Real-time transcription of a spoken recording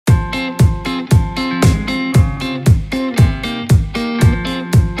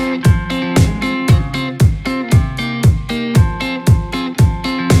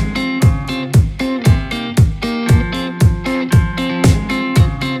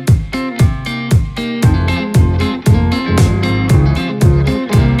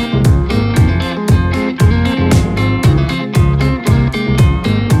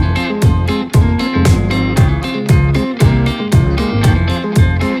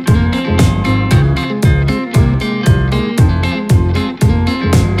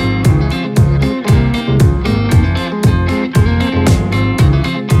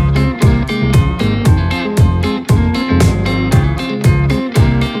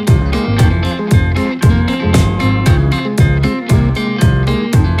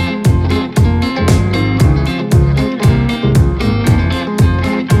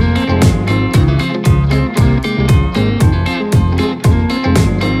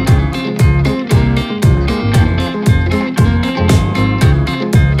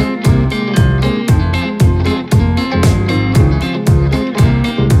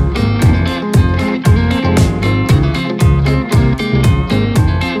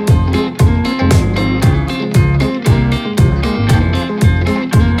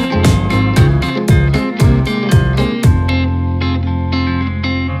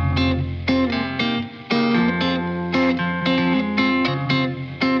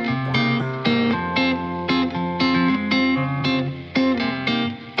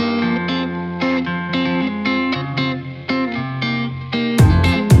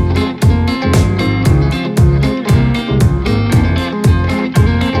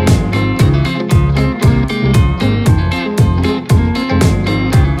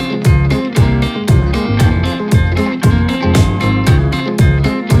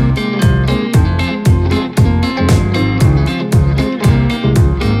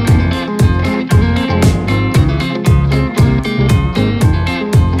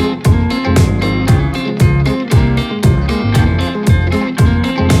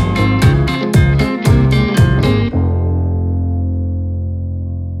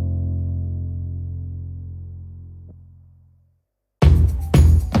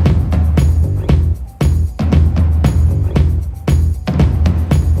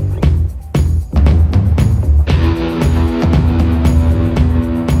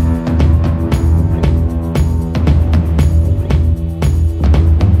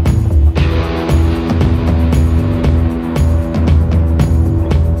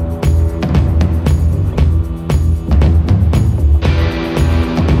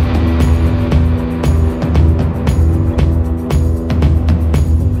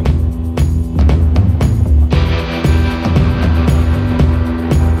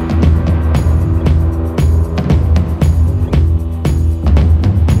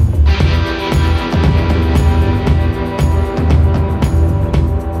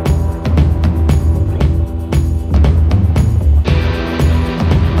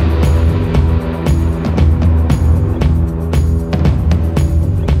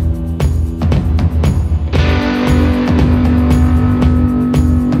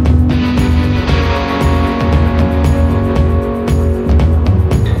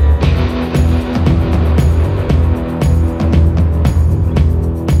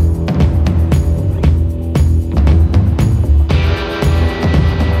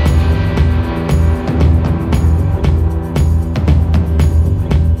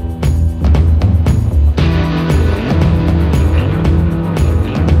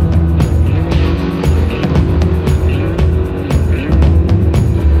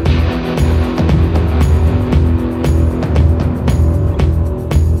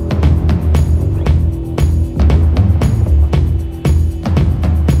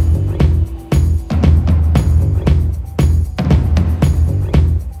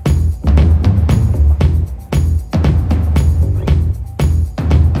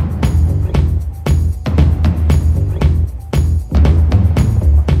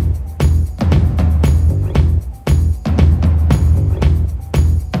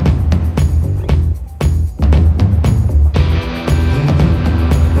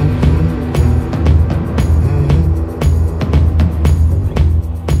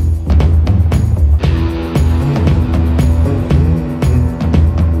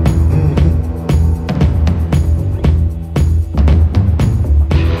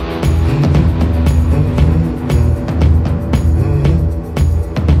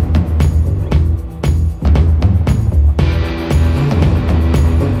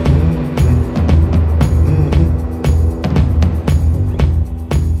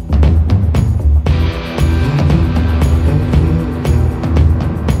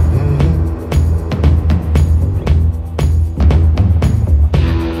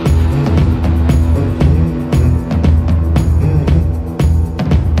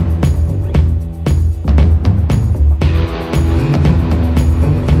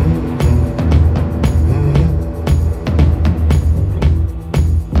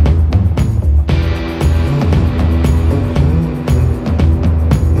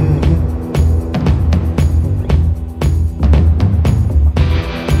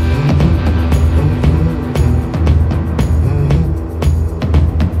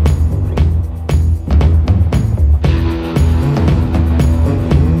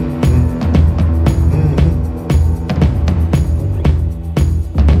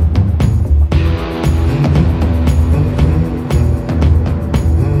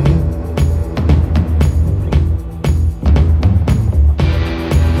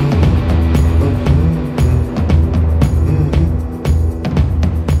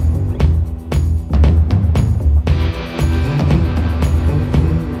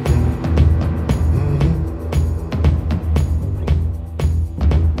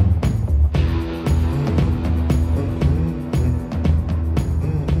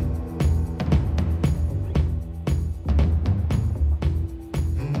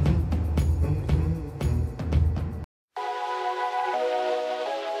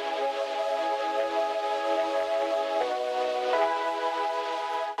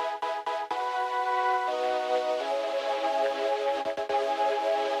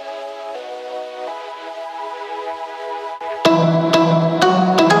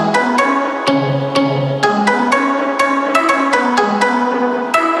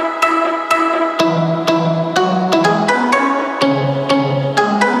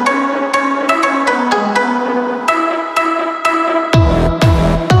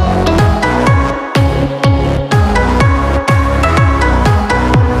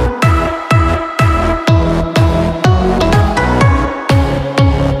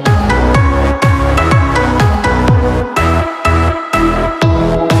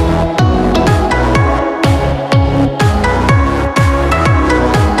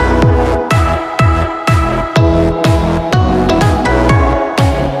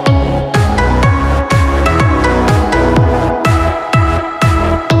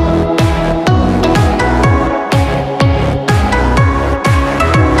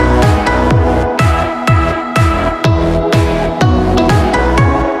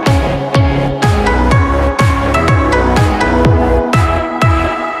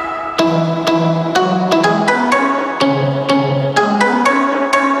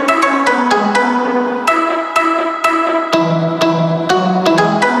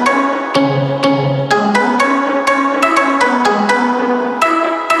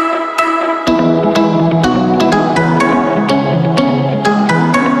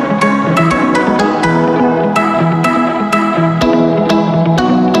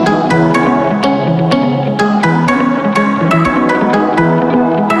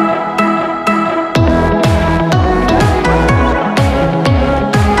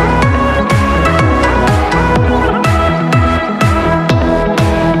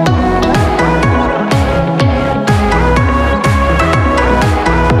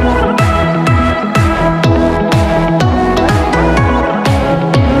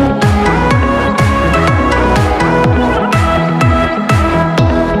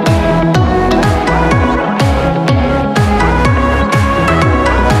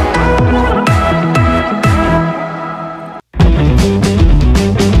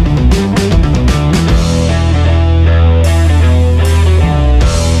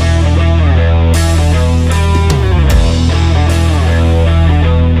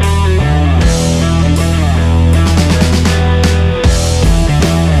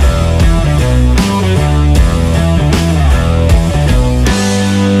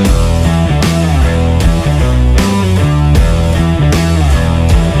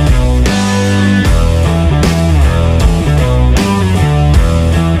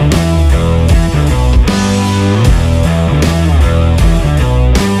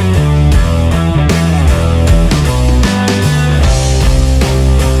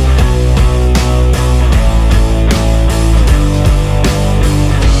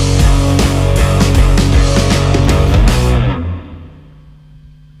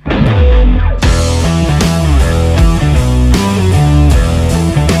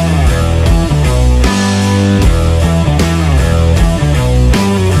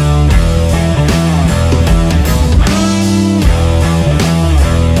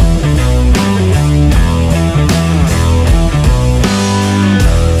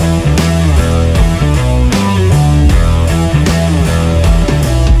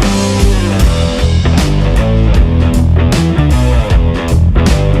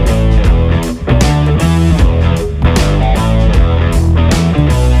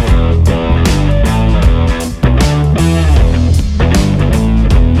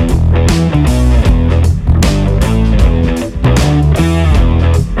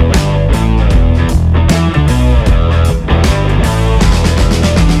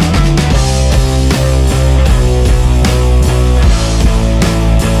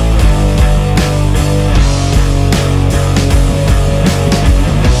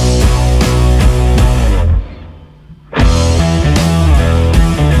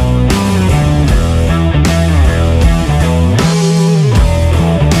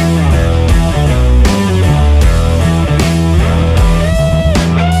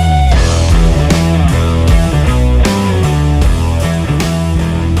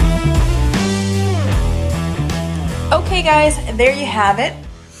there you have it.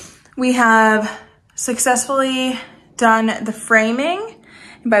 We have successfully done the framing.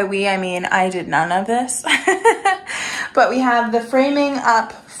 And by we, I mean I did none of this. But we have the framing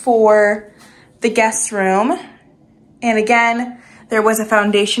up for the guest room. And again, there was a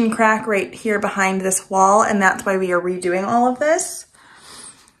foundation crack right here behind this wall, and that's why we are redoing all of this.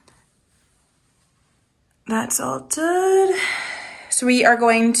 That's all done. So we are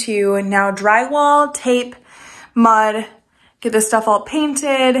going to now drywall, tape, mud, get this stuff all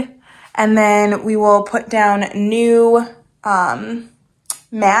painted, and then we will put down new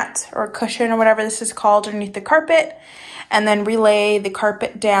mat or cushion or whatever this is called underneath the carpet, and then relay the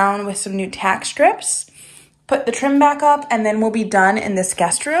carpet down with some new tack strips, put the trim back up, and then we'll be done in this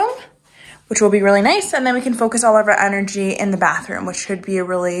guest room, which will be really nice. And then we can focus all of our energy in the bathroom, which should be a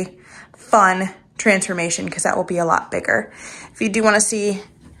really fun transformation because that will be a lot bigger. If you do want to see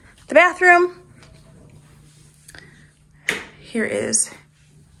the bathroom, here is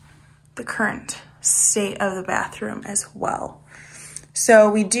the current state of the bathroom as well.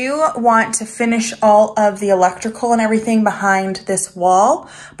 So we do want to finish all of the electrical and everything behind this wall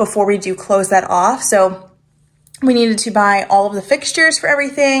before we do close that off. So we needed to buy all of the fixtures for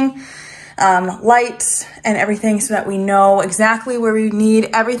everything, lights and everything, so that we know exactly where we need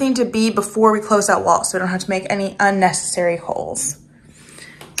everything to be before we close that wall, so we don't have to make any unnecessary holes.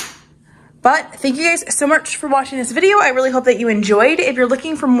 But thank you guys so much for watching this video. I really hope that you enjoyed. If you're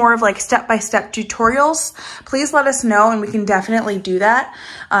looking for more of like step-by-step tutorials, please let us know and we can definitely do that.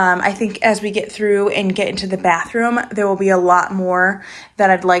 I think as we get through and get into the bathroom, there will be a lot more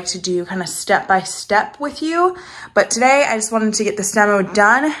that I'd like to do kind of step-by-step with you. But today I just wanted to get this demo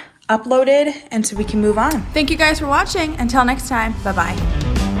done, uploaded, and so we can move on. Thank you guys for watching. Until next time, bye-bye.